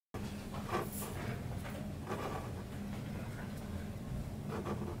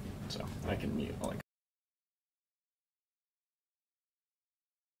can mute.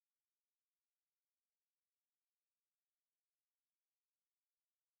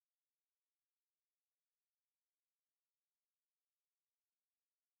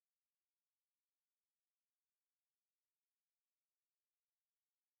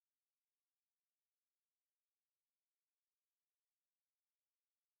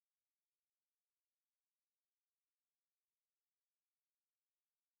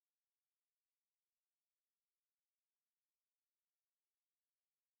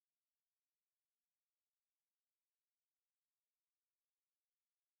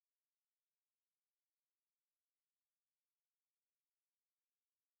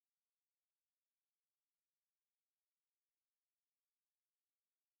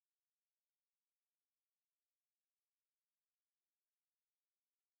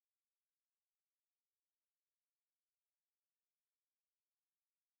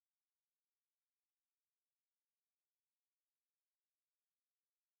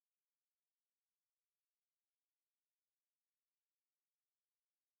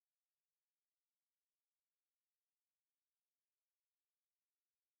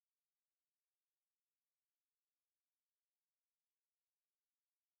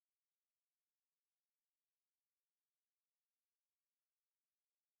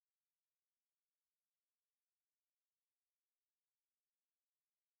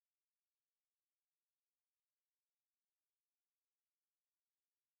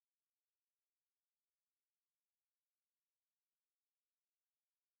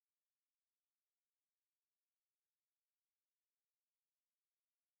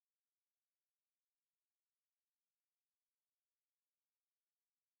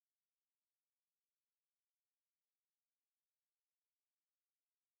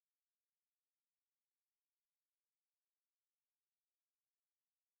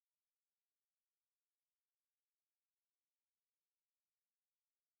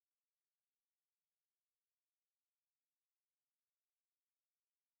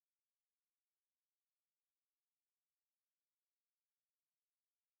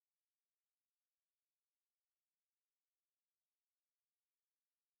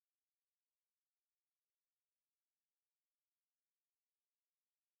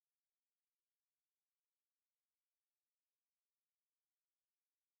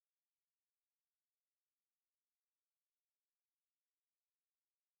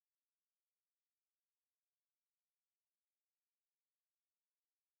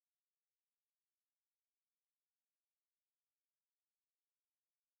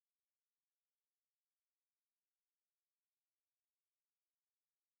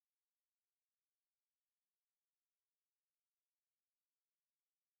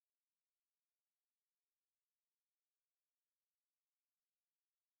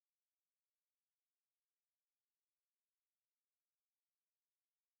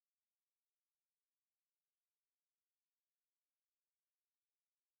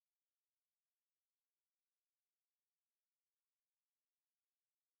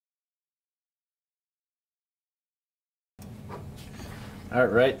 All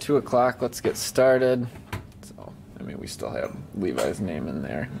right, 2 o'clock. Let's get started. So, I mean, we still have Levi's name in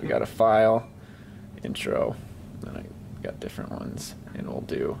there. We got a file, intro, then I got different ones, and we'll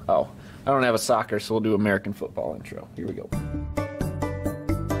do. Oh, I don't have a soccer, so we'll do American football intro. Here we go.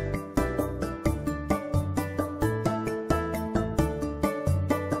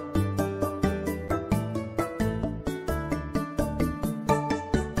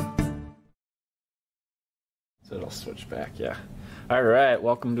 So it'll switch back, yeah. All right,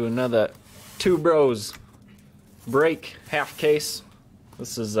 welcome to another Two Bros break half case.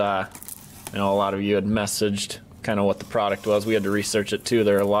 This is, I know a lot of you had messaged kind of what the product was. We had to research it too.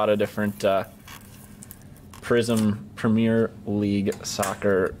 There are a lot of different Prizm Premier League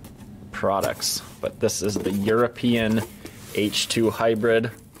soccer products, but this is the European H2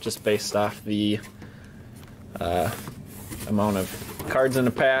 hybrid, just based off the amount of cards in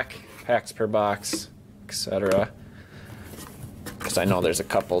a pack, packs per box, etc. Because I know there's a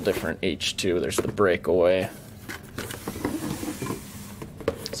couple different H2. There's the breakaway.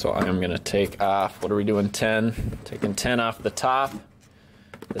 So I'm going to take off, what are we doing, 10? Taking 10 off the top.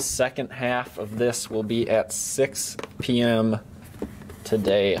 The second half of this will be at 6 p.m.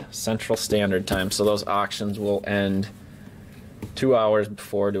 today, Central Standard Time. So those auctions will end 2 hours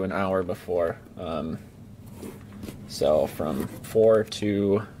before to an hour before. So from 4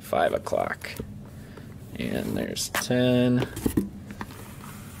 to 5 o'clock. And there's 10.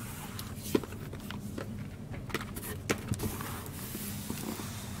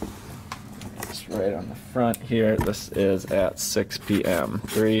 just right on the front here. This is at 6 p.m.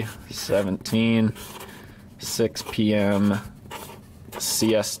 3/17, 6 p.m.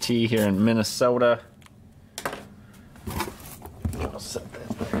 CST here in Minnesota. I'll set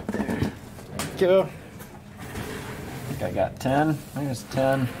that right there. Thank you. I think I got 10. There's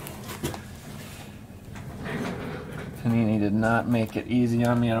 10. Panini did not make it easy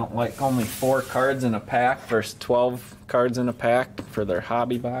on me. I don't like only 4 cards in a pack versus 12 cards in a pack for their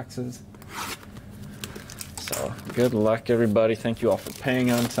hobby boxes. So good luck, everybody. Thank you all for paying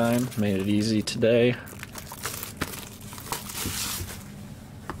on time. Made it easy today.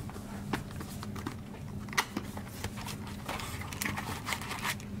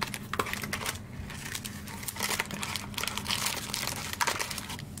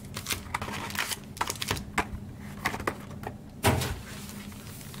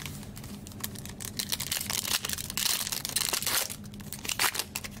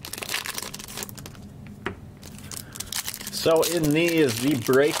 So in these, the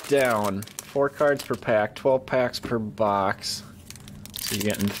breakdown, 4 cards per pack, 12 packs per box. So you're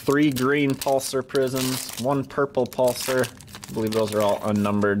getting 3 green pulsar prisms, 1 purple pulsar. I believe those are all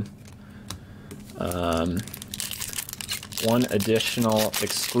unnumbered. 1 additional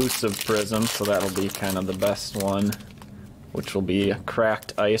exclusive prism, so that'll be kind of the best one, which will be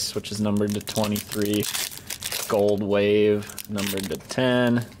cracked ice, which is numbered to 23. Gold wave, numbered to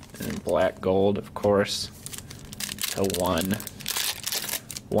 10. And black gold, of course, to 1.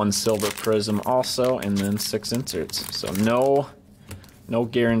 1 silver prism also, and then 6 inserts. So no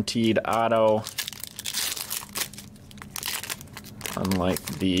guaranteed auto, unlike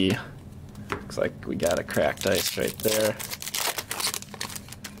the, looks like we got a cracked ice right there.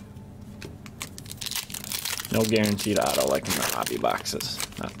 No guaranteed auto like in the hobby boxes.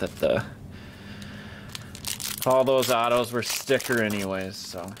 Not that all those autos were sticker anyways,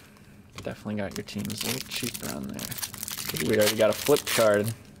 so definitely got your teams a little cheaper on there. We already got a flip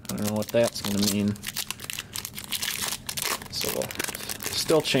card. I don't know what that's going to mean. So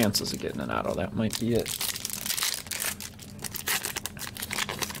still chances of getting an auto. That might be it.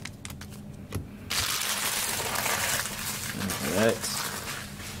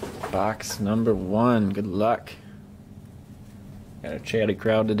 Alright. Box number 1. Good luck. Got a chatty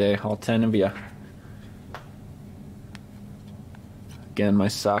crowd today. All 10 of you. Again, my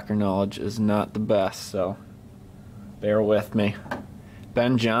soccer knowledge is not the best, so bear with me.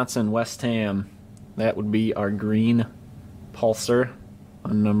 Ben Johnson, West Ham. That would be our green pulsar.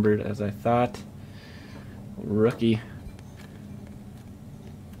 Unnumbered as I thought. Rookie.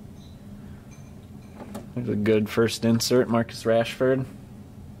 There's a good first insert. Marcus Rashford.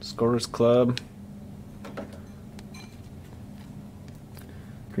 Scorers Club.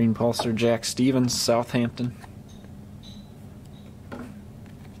 Green pulsar, Jack Stevens, Southampton.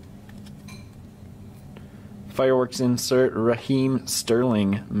 Fireworks insert, Raheem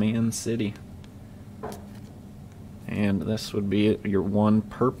Sterling, Man City. And this would be your 1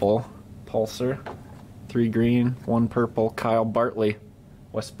 purple pulsar. 3 green, 1 purple, Kyle Bartley,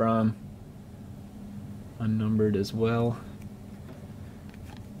 West Brom. Unnumbered as well.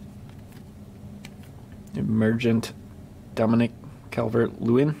 Emergent, Dominic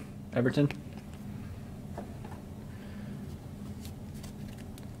Calvert-Lewin, Everton.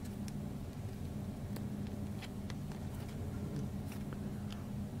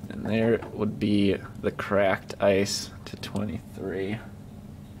 And there would be the cracked ice to 23.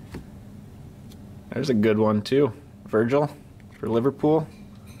 There's a good one too. Virgil for Liverpool.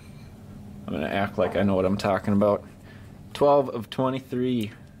 I'm going to act like I know what I'm talking about. 12 of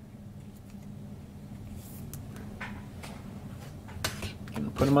 23. Gonna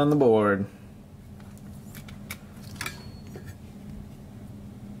put him on the board.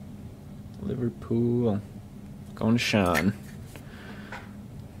 Liverpool. Going to Sean.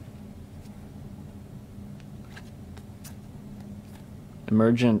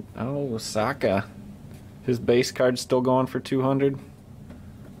 Emergent, oh, Saka. His base card's still going for 200.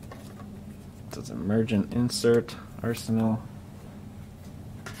 It's an emergent insert, Arsenal.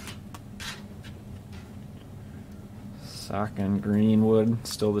 Saka and Greenwood,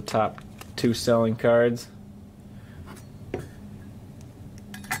 still the top 2 selling cards.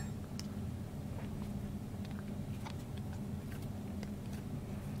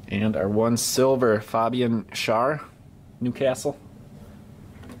 And our 1 silver, Fabian Schär, Newcastle.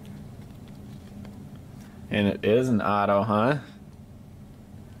 And it is an auto, huh?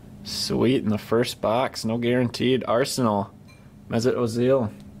 Sweet, in the first box, no guaranteed. Arsenal, Mesut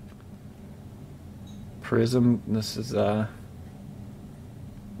Ozil. Prizm, this is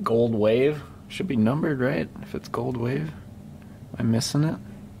gold wave. Should be numbered, right? If it's gold wave. Am I missing it?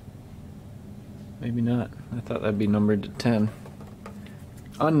 Maybe not. I thought that'd be numbered to 10.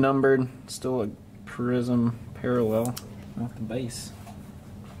 Unnumbered, still a Prizm parallel, not the base.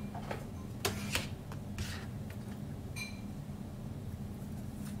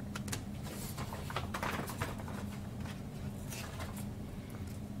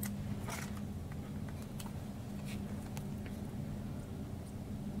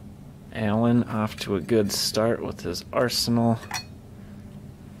 Allen off to a good start with his arsenal.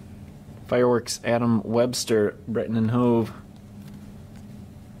 Fireworks, Adam Webster, Breton and Hove.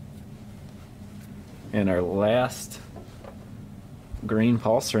 And our last green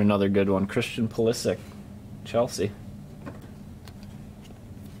pulsar, another good one, Christian Pulisic, Chelsea.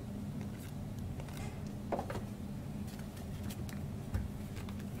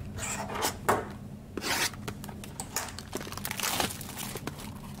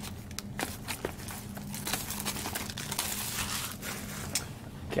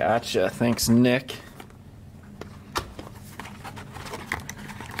 Gotcha. Thanks, Nick.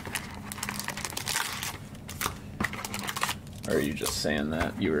 Or are you just saying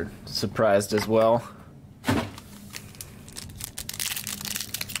that you were surprised as well?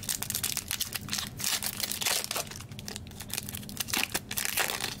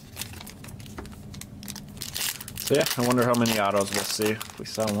 So yeah, I wonder how many autos we'll see. We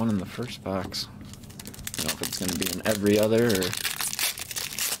saw one in the first box. I don't know if it's going to be in every other, or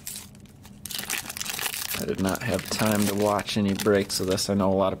I did not have time to watch any breaks of this. I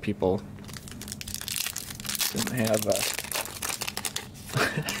know a lot of people didn't have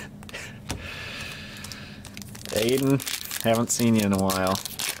Aiden, haven't seen you in a while.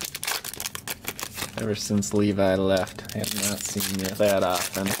 Ever since Levi left, I have not seen you that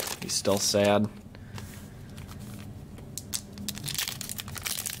often. You still sad?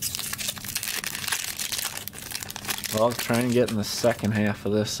 Well, I'll try and get in the second half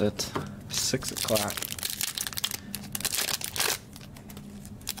of this at 6 o'clock.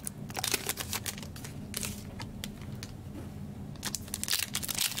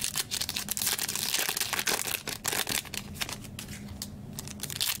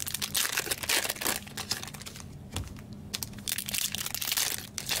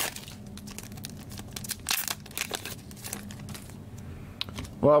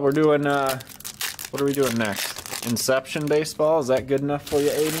 Well, we're doing, what are we doing next? Inception baseball? Is that good enough for you,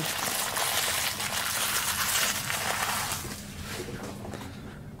 Aiden?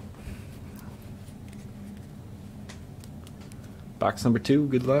 Box number 2,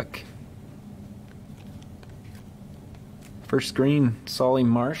 good luck. First green, Solly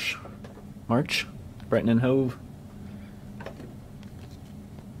March, Breton and Hove.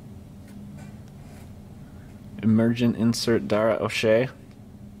 Emergent insert Dara O'Shea,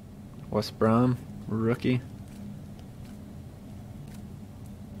 West Brom, rookie.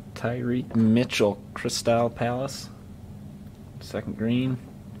 Tyreek Mitchell, Crystal Palace, second green.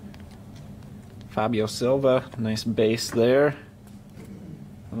 Fabio Silva, nice base there.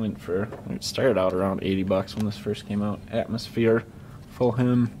 It started out around 80 bucks when this first came out. Atmosphere,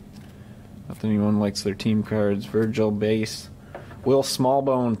 Fulham. Not that anyone likes their team cards. Virgil base. Will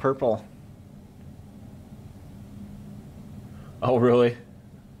Smallbone, purple. Oh, really?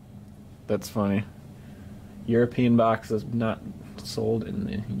 That's funny. European boxes not sold in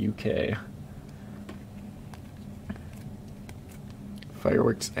the UK.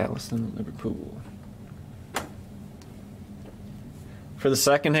 Fireworks, Allison, Liverpool. For the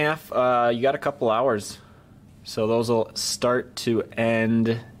second half, you got a couple hours. So those will start to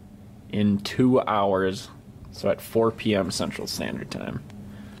end in 2 hours. So at 4 p.m. Central Standard Time.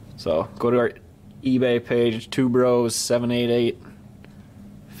 So go to our eBay page, 2bros788.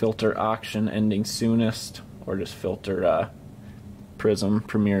 Filter auction ending soonest. Or just filter Prizm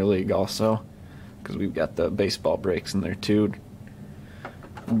Premier League also, because we've got the baseball breaks in there too.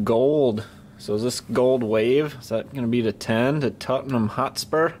 Gold. So is this gold wave? Is that going to be to 10 to Tottenham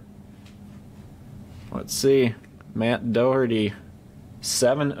Hotspur? Let's see. Matt Doherty,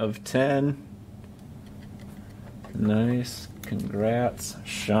 7 of 10. Nice. Congrats.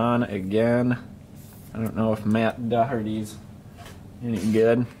 Sean again. I don't know if Matt Doherty's any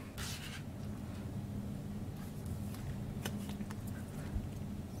good.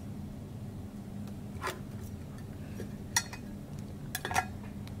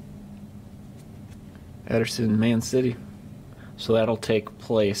 Ederson, Man City. So that'll take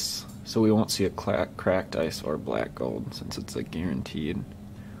place. So we won't see a cracked ice or black gold since it's a guaranteed.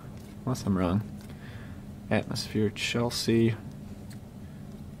 Unless I'm wrong. Atmosphere, Chelsea.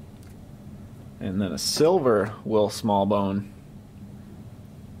 And then a silver, Will Smallbone.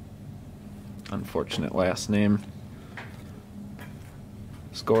 Unfortunate last name.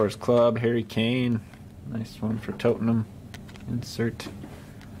 Scores Club, Harry Kane. Nice one for Tottenham. Insert.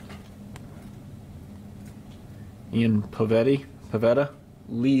 Ian Pavetta,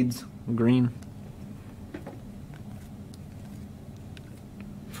 Leeds, green.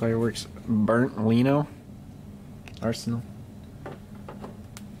 Fireworks, Burnt Lino, Arsenal.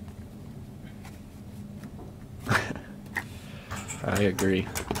 I agree.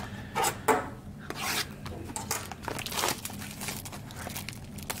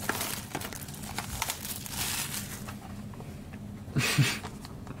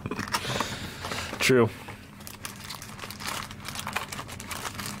 True.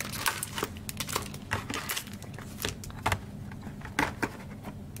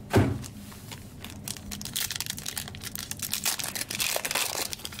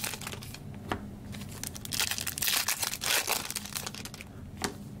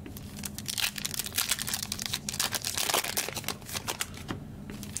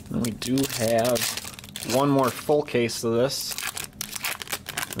 And we do have one more full case of this.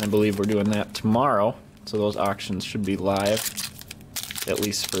 I believe we're doing that tomorrow, so those auctions should be live, at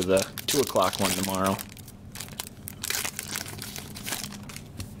least for the 2 o'clock one tomorrow.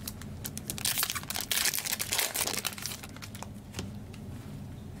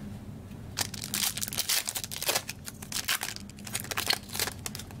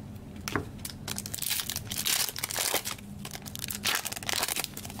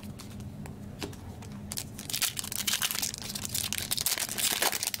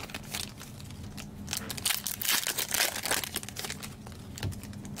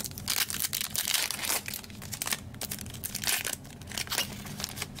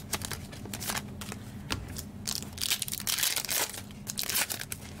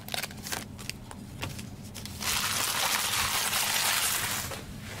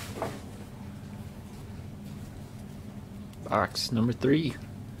 Box number 3.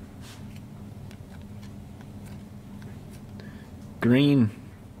 Green,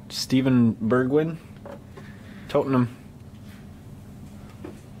 Steven Bergwijn, Tottenham.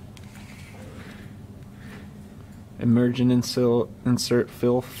 Emergent insert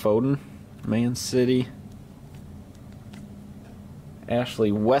Phil Foden, Man City.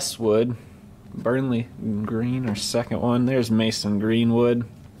 Ashley Westwood, Burnley green, or second one. There's Mason Greenwood.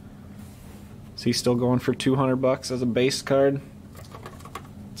 Is he still going for $200 as a base card?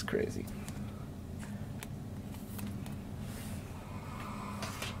 It's crazy.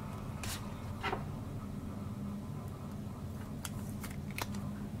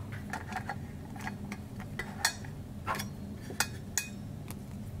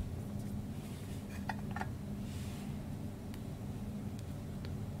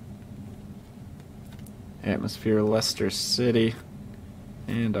 Atmosphere, Leicester City.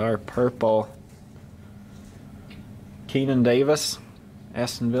 And our purple, Keenan Davis,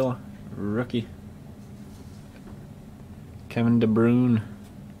 Aston Villa, rookie. Kevin De Bruyne,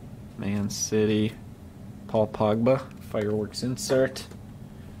 Man City. Paul Pogba, fireworks insert.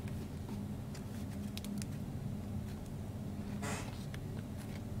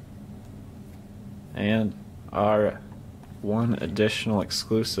 And our one additional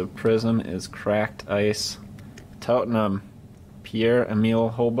exclusive Prizm is Cracked Ice Tottenham,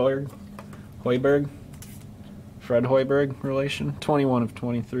 Pierre-Emile Højbjerg, Fred Højbjerg relation, 21 of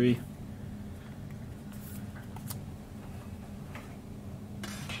 23.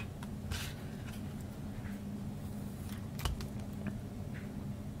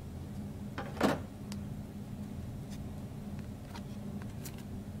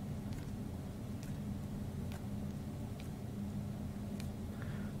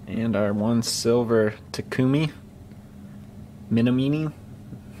 And our one silver Takumi Minamino,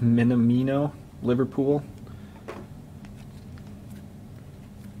 Liverpool.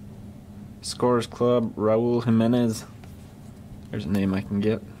 Scores Club, Raul Jimenez. There's a name I can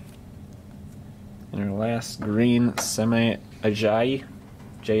get. And our last green, Semi Ajayi,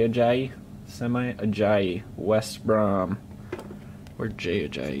 Semi Ajayi, West Brom. Where'd Jay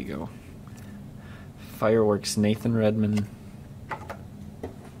Ajayi go? Fireworks, Nathan Redmond.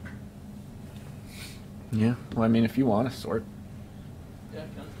 Yeah, well, I mean, if you want to sort. Yeah,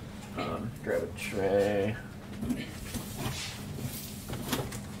 I can. Grab a tray.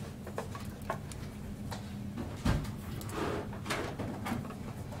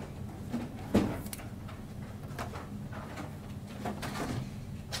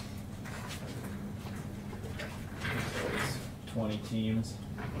 It's 20 teams.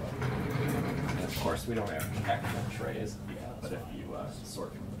 And of course, we don't have actual trays, but if you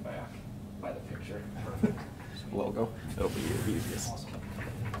sort from the back by the picture, logo, it'll be your easiest.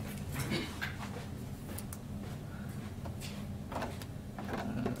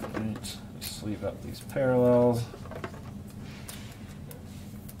 sleeve up these parallels.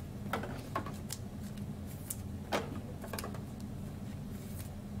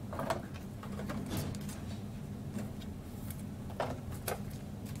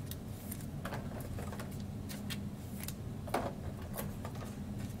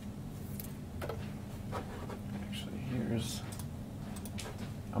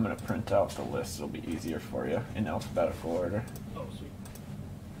 I'm going to print out the list, it'll be easier for you in alphabetical order. Oh, sweet.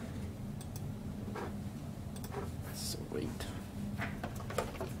 Sweet.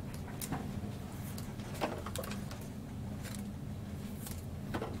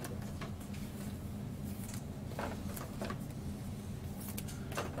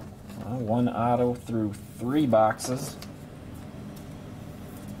 Well, one auto through 3 boxes.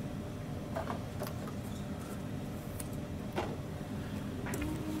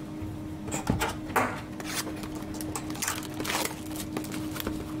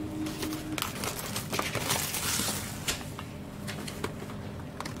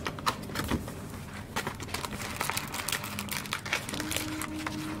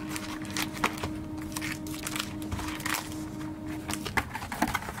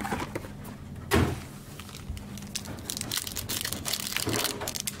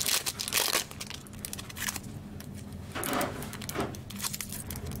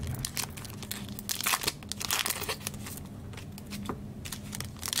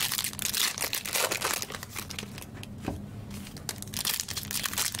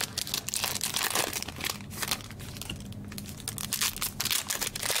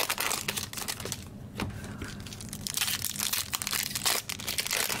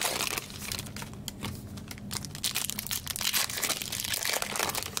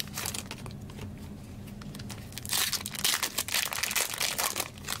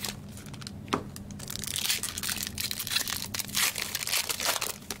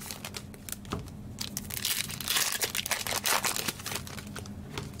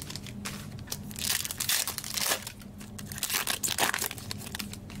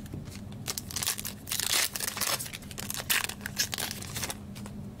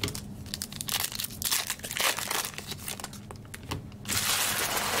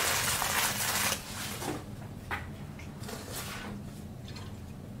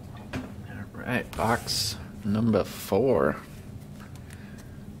 Alright, box number 4.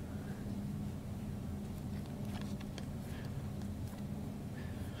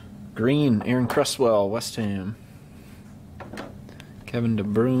 Green, Aaron Cresswell, West Ham. Kevin De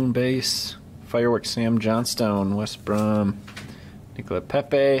Bruyne, base. Fireworks, Sam Johnstone, West Brom. Nicola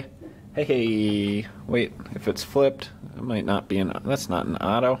Pepe. Hey, wait, if it's flipped, it might not be an, that's not an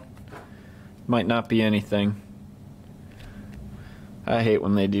auto. Might not be anything. I hate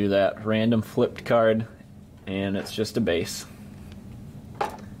when they do that. Random flipped card, and it's just a base.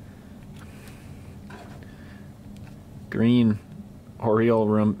 Green, Oriol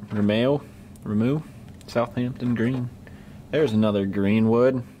Rameau, Southampton green. There's another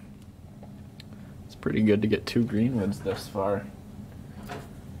Greenwood. It's pretty good to get 2 Greenwoods this far.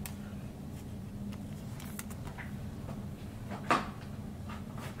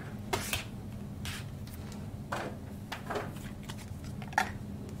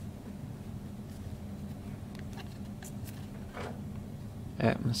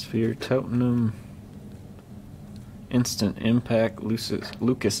 Atmosphere, Tottenham. Instant Impact,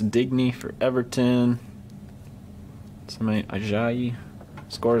 Lucas Digne for Everton. Samay Ajayi.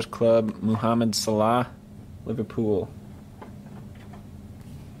 Scores Club, Mohamed Salah, Liverpool.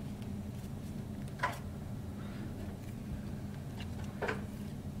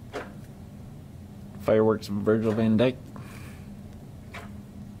 Fireworks, Virgil van Dijk.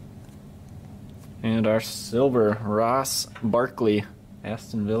 And our silver, Ross Barkley,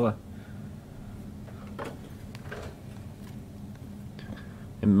 Aston Villa.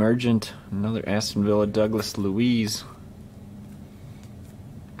 Emergent, another Aston Villa, Douglas Luiz.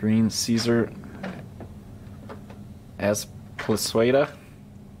 Green, Caesar Azpilicueta,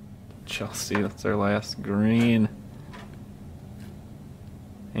 Chelsea, that's our last green.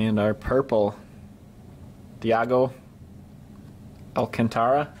 And our purple, Thiago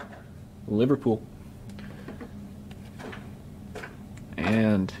Alcantara, Liverpool.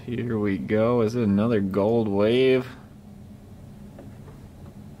 And here we go. Is it another gold wave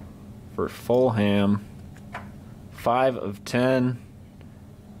for Fulham? 5 of 10.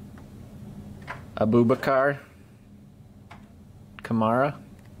 Abubakar Kamara,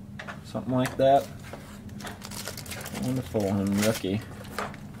 something like that. Wonderful Fulham rookie.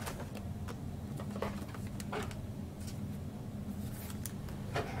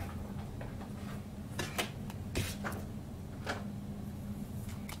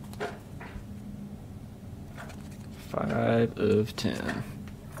 5 of 10.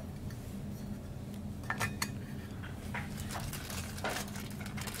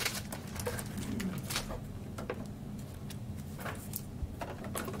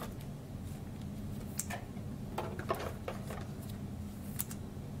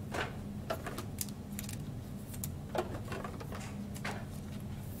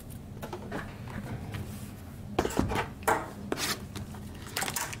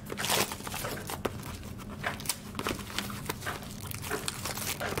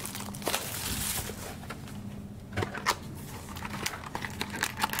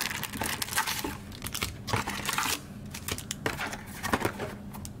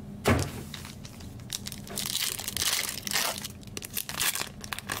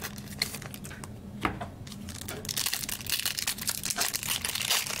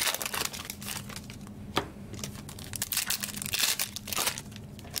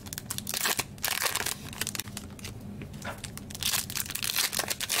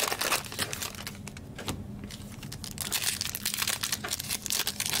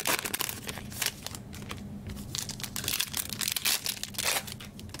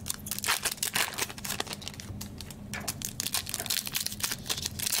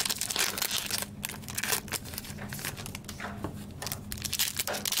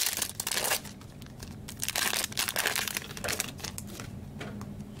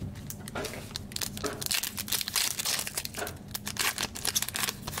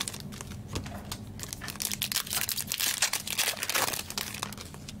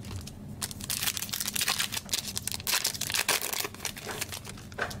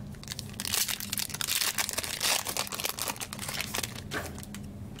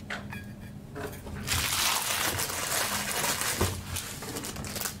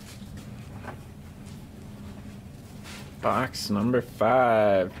 Box number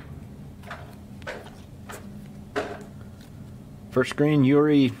 5. First green,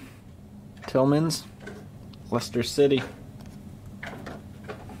 Yuri Tillmans, Leicester City.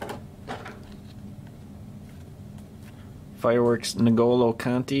 Fireworks, N'Golo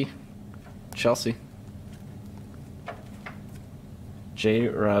Kanté, Chelsea. J.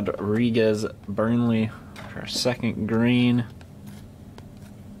 Rodriguez, Burnley, our second green.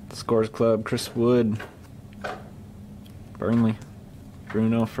 Scores Club, Chris Wood, Burnley.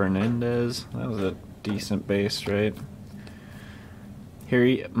 Bruno Fernandes, that was a decent base, right?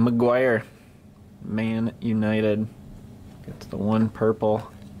 Harry Maguire, Man United. Gets the one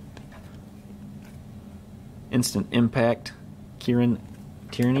purple. Instant Impact, Kieran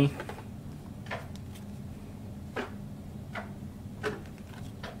Tierney.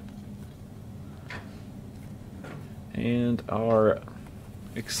 And our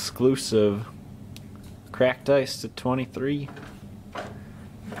exclusive Cracked Ice to 23.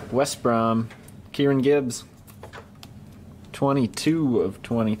 West Brom, Kieran Gibbs. 22 of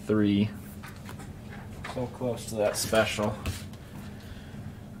 23. So close to that special.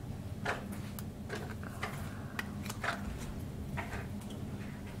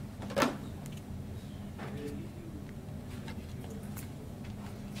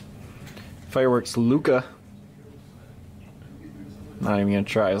 Fireworks, Luca. Not even gonna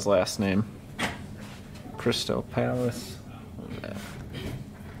try his last name. Crystal Palace.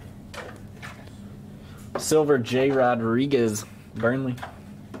 Silver, J. Rodriguez, Burnley.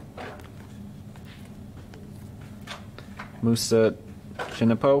 Musa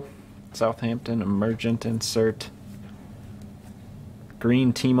Chinipo, Southampton, Emergent insert.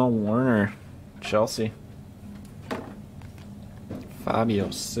 Green, Timo Werner, Chelsea. Fabio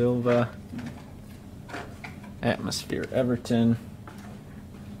Silva, Atmosphere, Everton.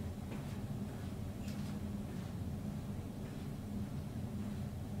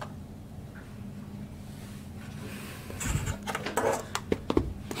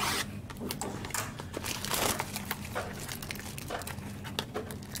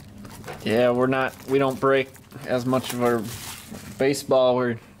 Yeah, we don't break as much of our baseball.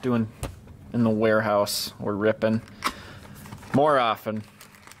 We're doing in the warehouse. We're ripping more often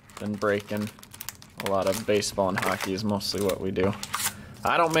than breaking. A lot of baseball and hockey is mostly what we do.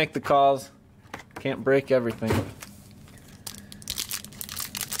 I don't make the calls. Can't break everything.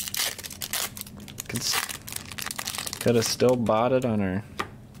 Could have still bought it on our...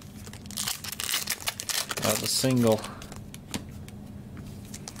 That was a single.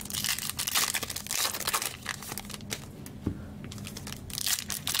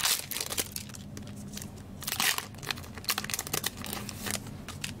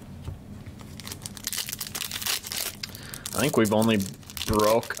 I think we've only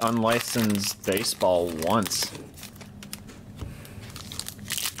broke unlicensed baseball once.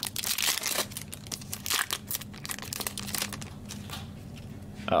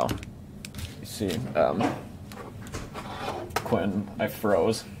 Oh, you see, Quinn, I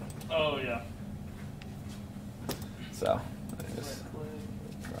froze. Oh, yeah. So, I just,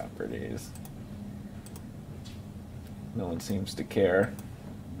 properties. No one seems to care.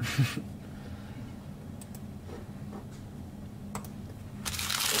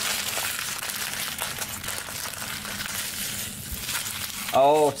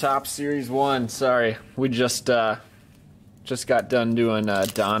 Oh, Top Series 1. Sorry. We just got done doing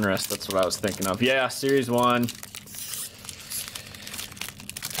Donruss. That's what I was thinking of. Yeah, Series 1.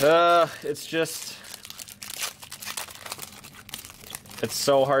 It's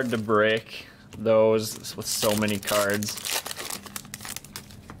so hard to break those with so many cards.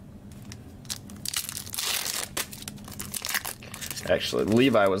 Actually,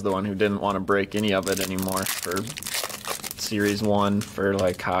 Levi was the one who didn't want to break any of it anymore for Series 1 for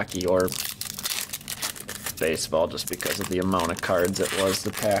like hockey or baseball, just because of the amount of cards it was.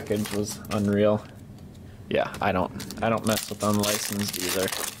 The package was unreal. Yeah, I don't mess with unlicensed either.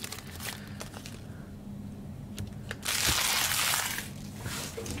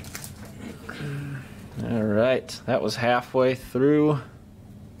 All right, that was halfway through.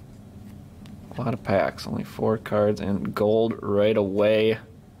 A lot of packs, only 4 cards, and gold right away.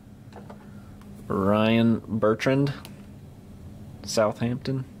 Ryan Bertrand,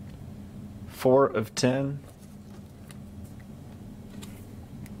 Southampton, 4 of 10.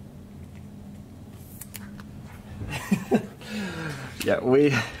 Yeah,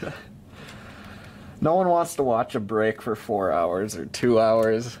 no one wants to watch a break for 4 hours or 2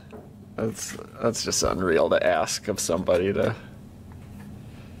 hours. That's just unreal to ask of somebody to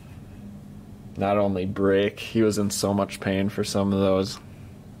not only break. He was in so much pain for some of those.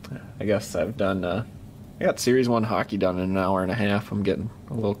 I guess I've done, I got Series 1 hockey done in an hour and a half. I'm getting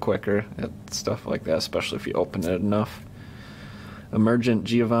a little quicker at stuff like that, especially if you open it enough. Emergent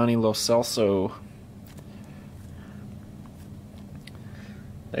Giovanni Lo Celso.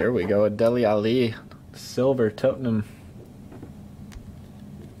 There we go, Dele Alli, silver Tottenham.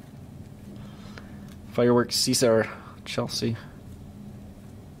 Fireworks Caesar, Chelsea.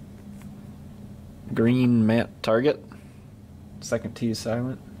 Green Matt Target. Second T is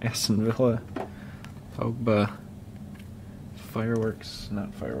silent. Aston Villa. Pogba. Fireworks,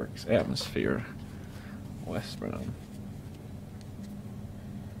 not fireworks. Atmosphere. West Brom.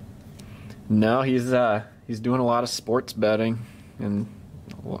 No, he's doing a lot of sports betting and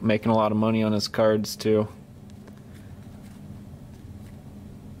making a lot of money on his cards too.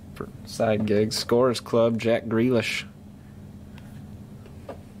 For side gigs. Scorers Club, Jack Grealish.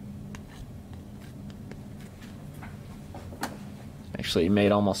 Actually, he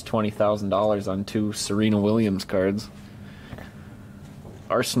made almost $20,000 on 2 Serena Williams cards.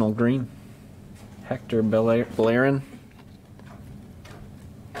 Arsenal Green. Hector Bellerin.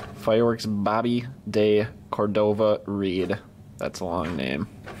 Fireworks Bobby de Cordova Reed. That's a long name.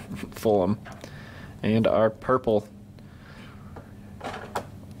 Fulham. And our purple.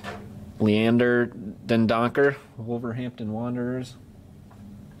 Leander Dendoncker, Wolverhampton Wanderers.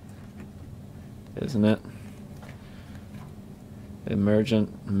 Isn't it?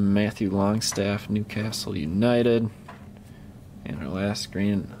 Emergent Matthew Longstaff, Newcastle United. And our last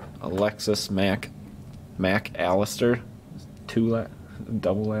screen, Alexis Mac Allister.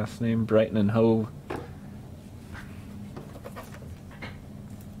 Double last name, Brighton and Hove.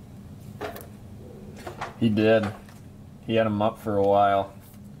 He did. He had him up for a while.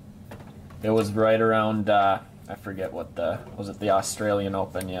 It was right around, I forget what was it the Australian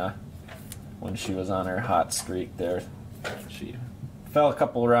Open, yeah. When she was on her hot streak there. She fell a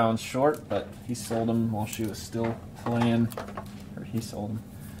couple rounds short, but he sold him while she was still playing. Or he sold him.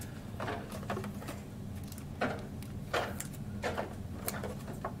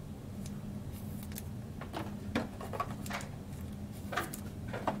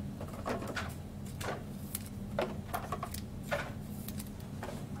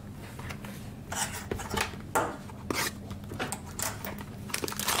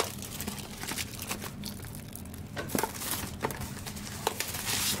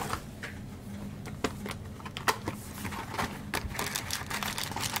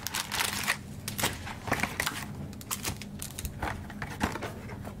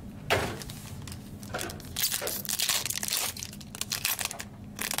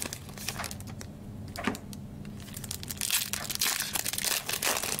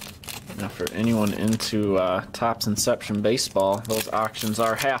 Now for anyone into Topps Inception Baseball, those auctions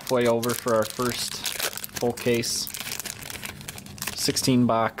are halfway over for our first full case. 16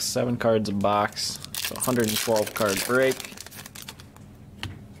 box, 7 cards a box, so 112 card break.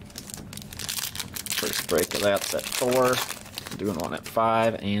 First break of that's at 4. Doing one at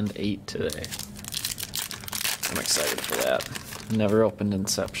 5 and 8 today. I'm excited for that. Never opened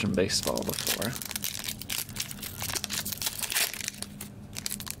Inception Baseball before.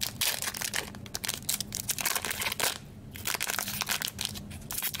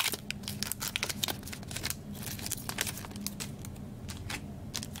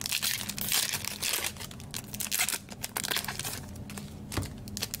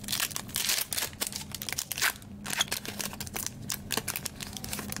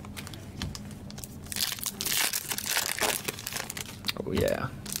 Oh yeah.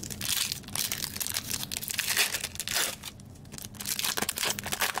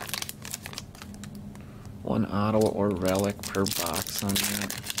 One auto or relic per box on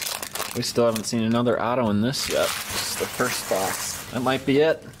that. We still haven't seen another auto in this yet. It's the first box. That might be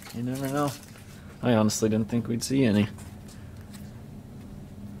it. You never know. I honestly didn't think we'd see any.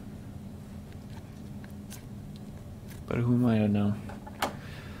 But who might have known?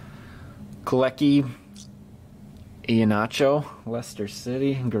 Kolecki, Iheanacho, Leicester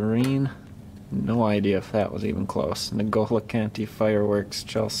City, Green. No idea if that was even close. N'Golo Kante, Fireworks,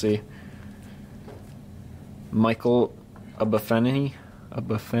 Chelsea. Michael Obafemi,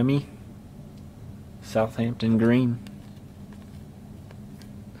 Southampton Green.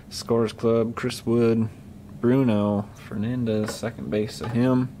 Scores Club, Chris Wood, Bruno Fernandes, second base of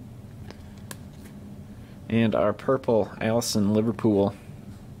him. And our purple, Allison, Liverpool,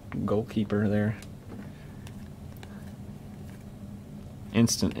 goalkeeper there.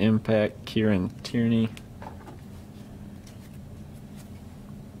 Instant Impact, Kieran Tierney.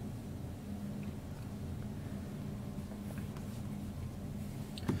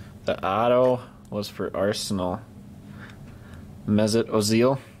 The auto was for Arsenal. Mesut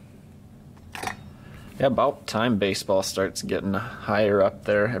Ozil. Yeah, about time baseball starts getting higher up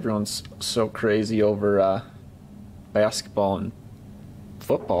there. Everyone's so crazy over basketball and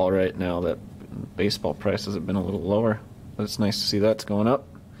football right now that baseball prices have been a little lower. But it's nice to see that's going up.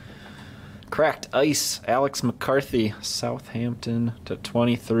 Cracked Ice, Alex McCarthy, Southampton to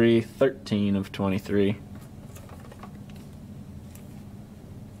 23, 13 of 23.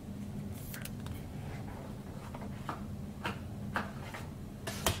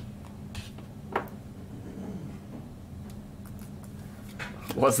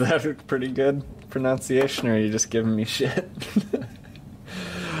 Was that a pretty good pronunciation, or are you just giving me shit?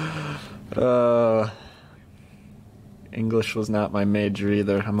 English was not my major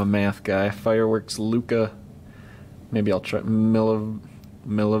either. I'm a math guy. Fireworks, Luca. Maybe I'll try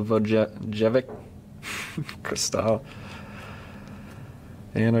Milivojevic. Cristal.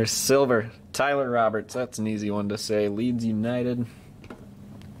 And our silver, Tyler Roberts. That's an easy one to say. Leeds United.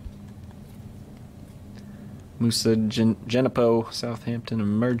 Musa Genipo, Southampton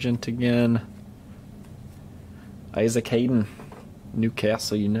Emergent again. Isaac Hayden,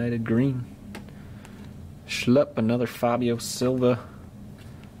 Newcastle United Green. Schlupp, another Fabio Silva.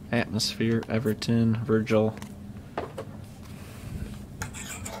 Atmosphere, Everton, Virgil.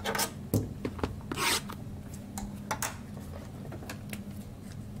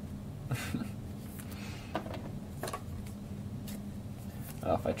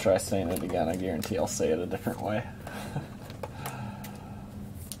 If I try saying it again, I guarantee I'll say it a different way.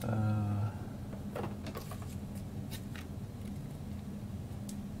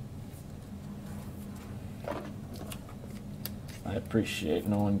 I appreciate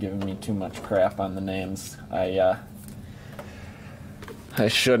no one giving me too much crap on the names. I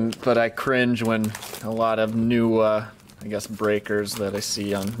shouldn't, but I cringe when a lot of new, I guess, breakers that I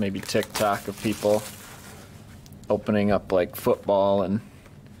see on maybe TikTok of people opening up like football and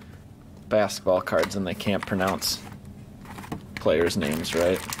basketball cards and they can't pronounce players' names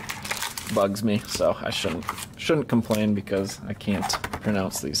right. Bugs me, so I shouldn't complain because I can't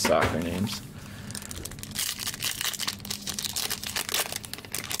pronounce these soccer names.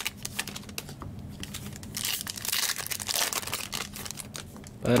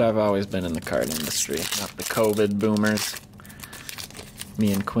 But I've always been in the card industry, not the COVID boomers.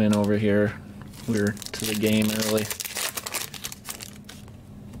 Me and Quinn over here, we're to the game early.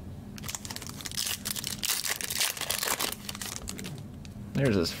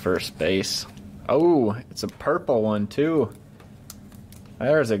 There's his first base. Oh, it's a purple one too.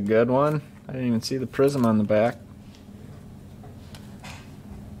 There's a good one. I didn't even see the Prizm on the back.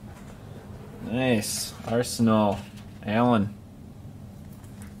 Nice. Arsenal. Allen.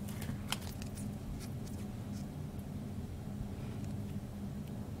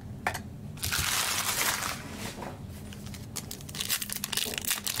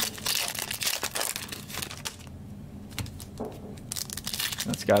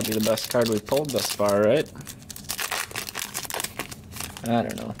 That's got to be the best card we've pulled thus far, right? I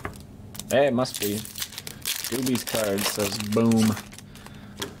don't know. Hey, it must be. Scooby's card says boom.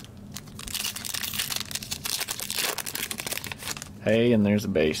 Hey, and there's a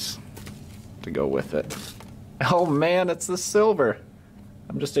base to go with it. Oh man, it's the silver.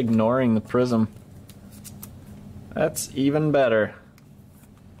 I'm just ignoring the Prizm. That's even better.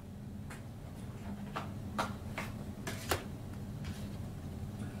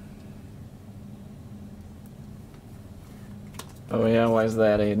 Oh yeah, why is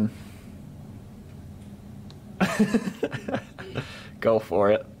that, Aiden? Go for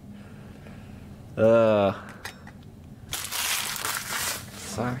it.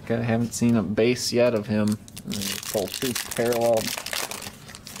 Sock, I haven't seen a base yet of him. I'm gonna pull 2 parallel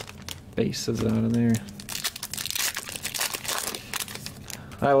bases out of there.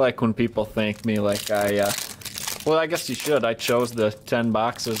 I like when people thank me like well, I guess you should. I chose the 10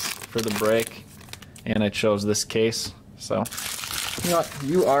 boxes for the break, and I chose this case. So, you know what?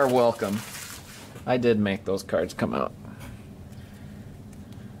 You are welcome. I did make those cards come out.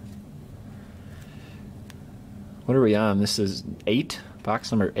 What are we on? This is 8?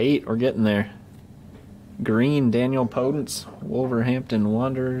 Box number 8. We're getting there. Green, Daniel Podence, Wolverhampton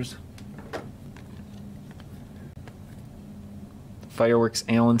Wanderers. Fireworks,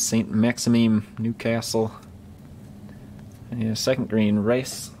 Allen St. Maximime, Newcastle. And second green,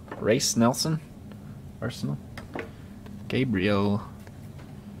 Race Nelson, Arsenal. Gabriel.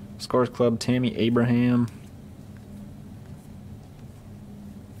 Scores Club, Tammy Abraham.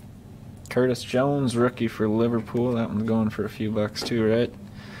 Curtis Jones, rookie for Liverpool. That one's going for a few bucks too, right?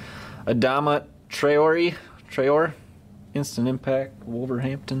 Adama Traore, Instant Impact,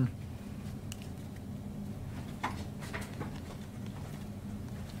 Wolverhampton.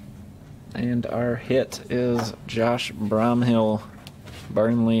 And our hit is Josh Bromhill,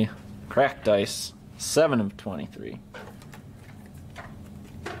 Burnley, Cracked Dice, 7 of 23.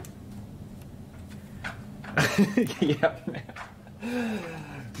 Yeah,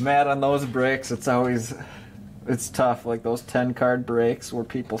 Matt, on those breaks, it's tough. Like those 10 card breaks where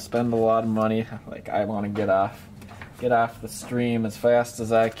people spend a lot of money. Like, I want to get off the stream as fast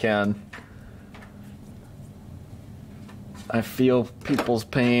as I can. I feel people's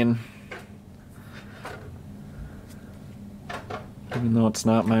pain, even though it's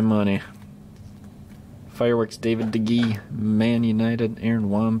not my money. Fireworks, David DeGee, Man United, Aaron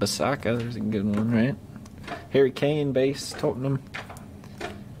Wan-Bissaka. There's a good one, right? Harry Kane, base, Tottenham.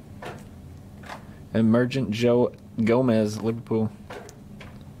 Emergent Joe Gomez, Liverpool.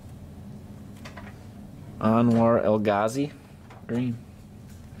 Anwar El Ghazi, green,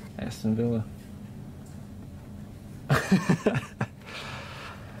 Aston Villa.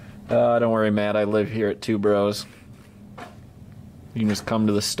 Don't worry, Matt. I live here at Two Bros. You can just come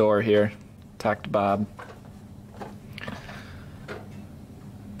to the store here, talk to Bob.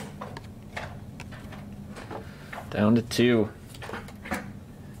 Down to 2.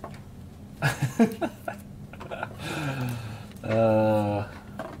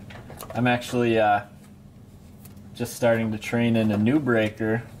 I'm actually just starting to train in a new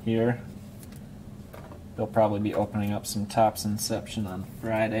breaker here. They'll probably be opening up some Topps Inception on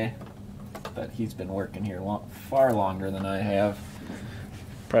Friday, but he's been working here far longer than I have.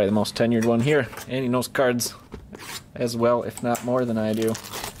 Probably the most tenured one here, and he knows cards as well, if not more than I do.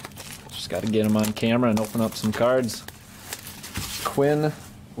 Just got to get him on camera and open up some cards. Quinn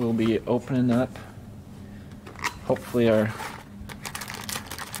will be opening up, hopefully, our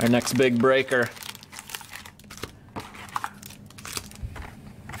next big breaker.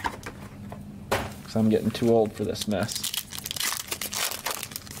 Because I'm getting too old for this mess.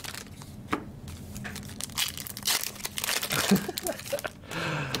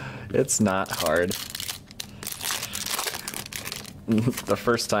 It's not hard. The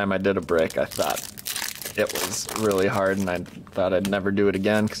first time I did a break, I thought it was really hard, and I thought I'd never do it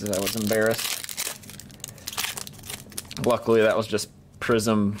again because I was embarrassed. Luckily, that was just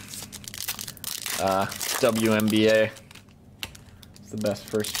Prizm WNBA. It's the best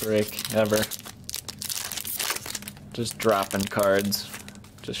first break ever. Just dropping cards,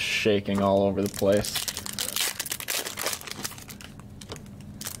 just shaking all over the place.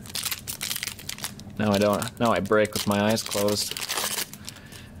 Now I don't. Now I break with my eyes closed.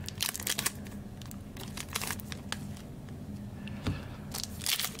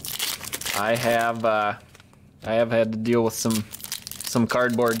 I have had to deal with some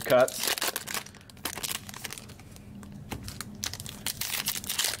cardboard cuts.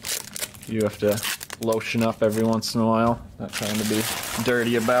 You have to lotion up every once in a while. Not trying to be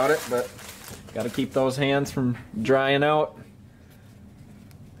dirty about it, but got to keep those hands from drying out.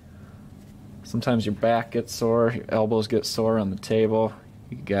 Sometimes your back gets sore, your elbows get sore on the table.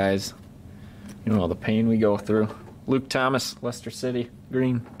 You guys, you know the pain we go through. Luke Thomas, Leicester City,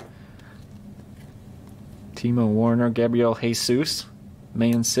 green. Timo Werner, Gabriel Jesus,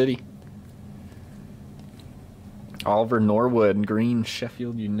 Man City. Oliver Norwood, green,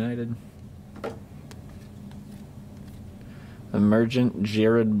 Sheffield United. Emergent,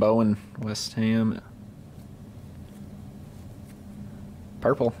 Jared Bowen, West Ham.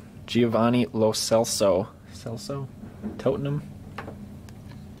 Purple, Giovanni Lo Celso, Tottenham.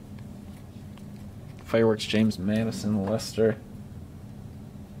 Fireworks, James Madison, Leicester.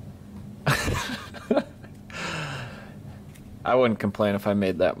 I wouldn't complain if I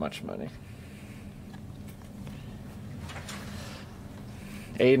made that much money.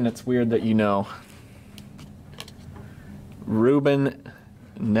 Aiden, it's weird that you know. Ruben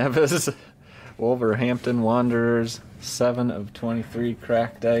Neves, Wolverhampton Wanderers, 7 of 23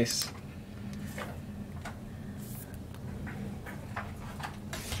 cracked ice.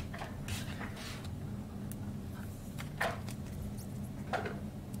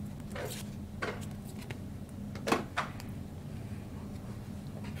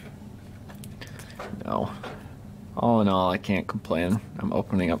 No. All in all, I can't complain. I'm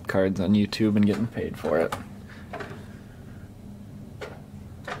opening up cards on YouTube and getting paid for it.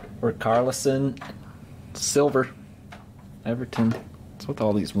 Or Carlson, silver, Everton. What's with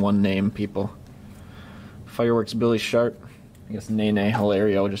all these one-name people? Fireworks, Billy Sharp. I guess Nene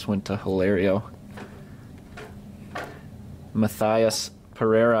Hilario just went to Hilario. Matthias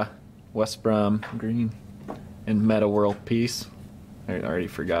Pereira, West Brom, green. And Meta World Peace. I already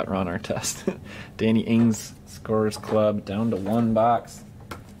forgot Ron Artest. Danny Ings, Scorers Club, down to 1 box.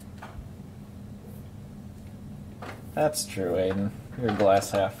 That's true, Aiden. You're a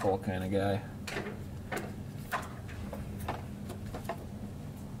glass half full kind of guy.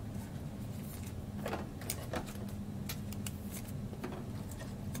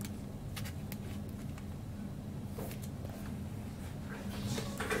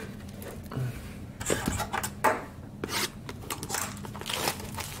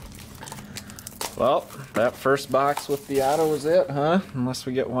 Well, that first box with the auto was it, huh? Unless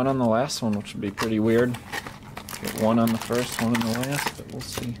we get one on the last one, which would be pretty weird. Get one on the first, one on the last, but we'll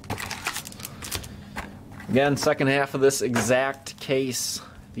see. Again, second half of this exact case.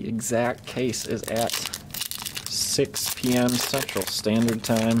 The exact case is at 6 p.m. Central Standard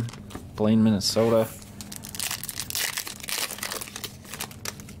Time, Blaine, Minnesota.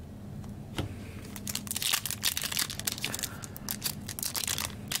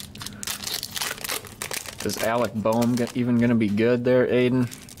 Is Alec Boehm even going to be good there, Aiden?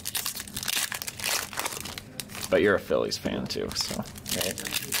 But you're a Phillies fan too, so right.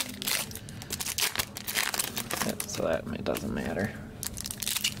 Yeah, so that doesn't matter.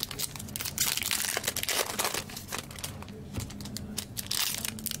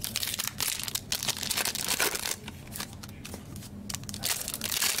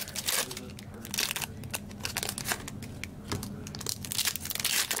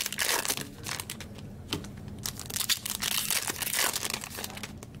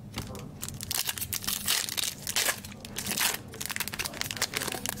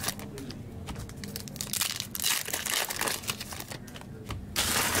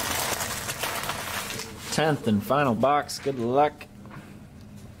 Tenth and final box. Good luck.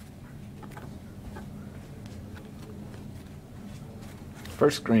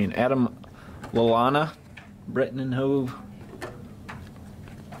 First screen, Adam Lallana, Britton and Hove.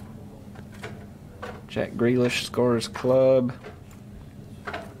 Jack Grealish, Scorers Club.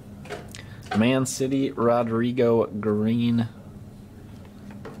 Man City, Rodrigo Green,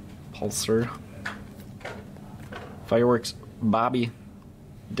 Pulsar. Fireworks, Bobby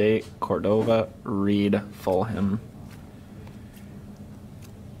De Cordova, Reed, Fulham.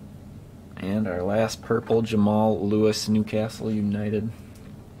 And our last purple, Jamal Lewis, Newcastle United.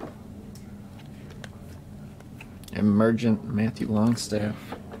 Emergent, Matthew Longstaff.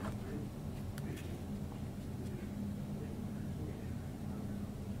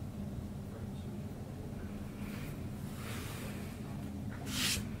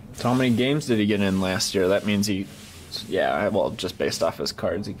 So how many games did he get in last year? That means he... Yeah, well, just based off his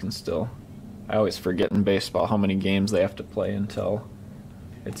cards, he can still... I always forget in baseball how many games they have to play until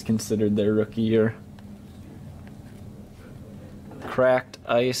it's considered their rookie year. Cracked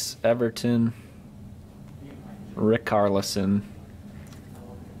ice, Everton. Rick Carlson.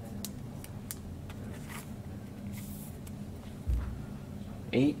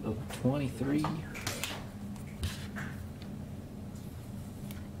 Eight of 23.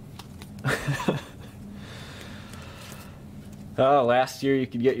 Oh, last year you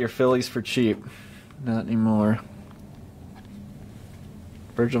could get your Phillies for cheap. Not anymore.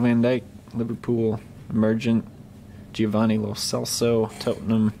 Virgil van Dijk, Liverpool, Emergent, Giovanni Lo Celso,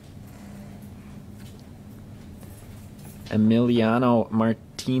 Tottenham, Emiliano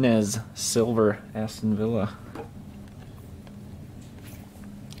Martinez, Silver, Aston Villa,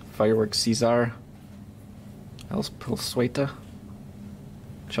 Fireworks Cesar, El Pilsueta,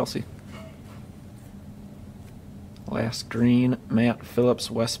 Chelsea. Last green, Matt Phillips,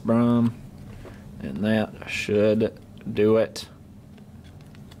 West Brom, and that should do it.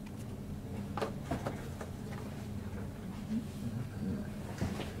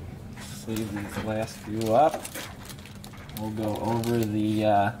 Leave these last few up. We'll go over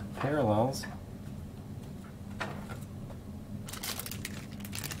the parallels.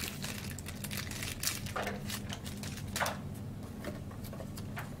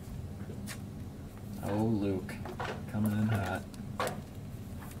 Oh, Luke, coming in hot.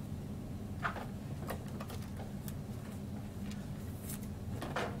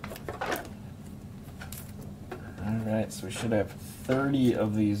 Alright, so we should have 30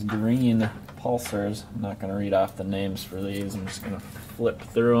 of these green pulsars. I'm not going to read off the names for these, I'm just going to flip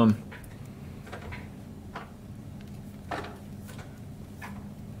through them.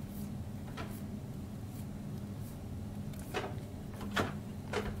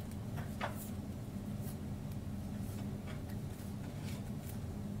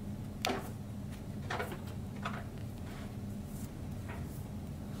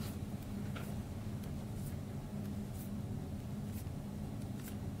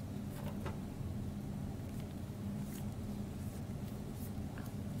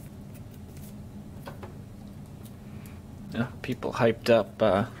 Yeah, people hyped up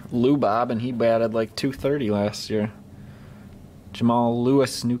Lou Bob, and he batted like 230 last year. Jamal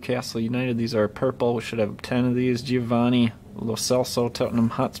Lewis, Newcastle United. These are purple. We should have 10 of these. Giovanni Lo Celso,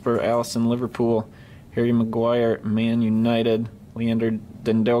 Tottenham Hotspur. Allison, Liverpool. Harry Maguire, Man United. Leander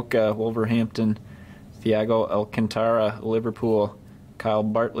Dendoka, Wolverhampton. Thiago Alcantara, Liverpool. Kyle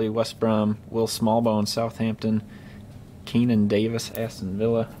Bartley, West Brom. Will Smallbone, Southampton. Keenan Davis, Aston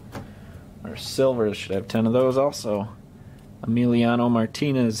Villa. Our silvers should have 10 of those also. Emiliano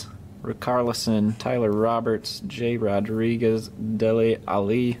Martinez, Ricarlison, Tyler Roberts, Jay Rodriguez, Dele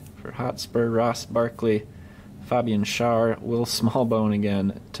Ali for Hotspur, Ross Barkley, Fabian Schär, Will Smallbone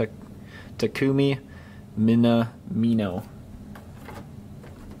again, Takumi Minamino.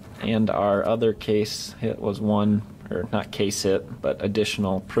 And our other case hit was one, or not case hit, but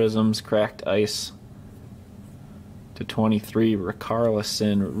additional Prizms, Cracked Ice to 23,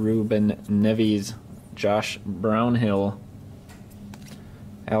 Ricarlison, Ruben Neves, Josh Brownhill,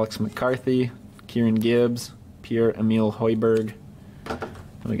 Alex McCarthy, Kieran Gibbs, Pierre-Emile Højbjerg.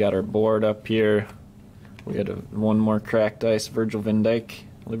 We got our board up here. We had one more Cracked Ice, Virgil van Dijk,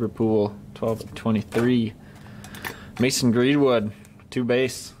 Liverpool, 12 of 23. Mason Greenwood, 2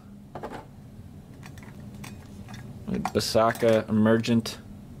 base. Basaka, Emergent,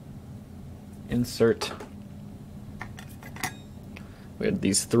 insert. We had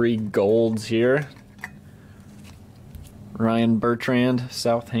these 3 golds here. Ryan Bertrand,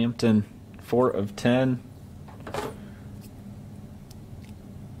 Southampton, 4 of 10.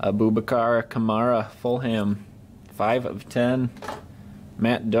 Abubakar Kamara, Fulham, 5 of 10.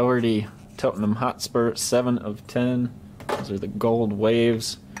 Matt Doherty, Tottenham Hotspur, 7 of 10. Those are the gold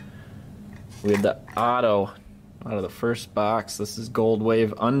waves. We had the auto out of the first box. This is gold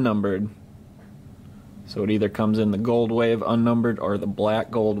wave unnumbered. So it either comes in the gold wave unnumbered or the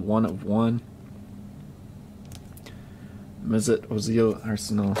black gold 1 of 1. Mesut Ozil,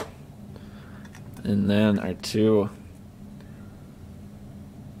 Arsenal. And then our 2.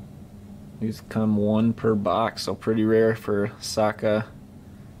 These come 1 per box, so pretty rare for Saka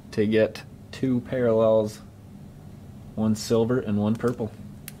to get 2 parallels, 1 silver and 1 purple.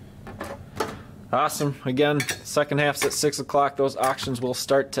 Awesome. Again, second half's at 6 o'clock. Those auctions will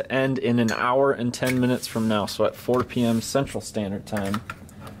start to end in an hour and 10 minutes from now, so at 4 p.m. Central Standard Time.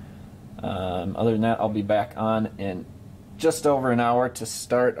 Other than that, I'll be back on in just over an hour to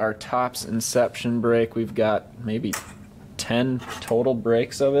start our Topps Inception break. We've got maybe 10 total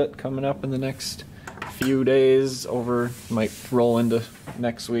breaks of it coming up in the next few days. Might roll into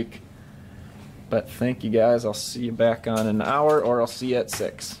next week. But thank you guys. I'll see you back on in an hour, or I'll see you at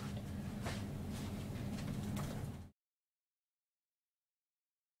 6.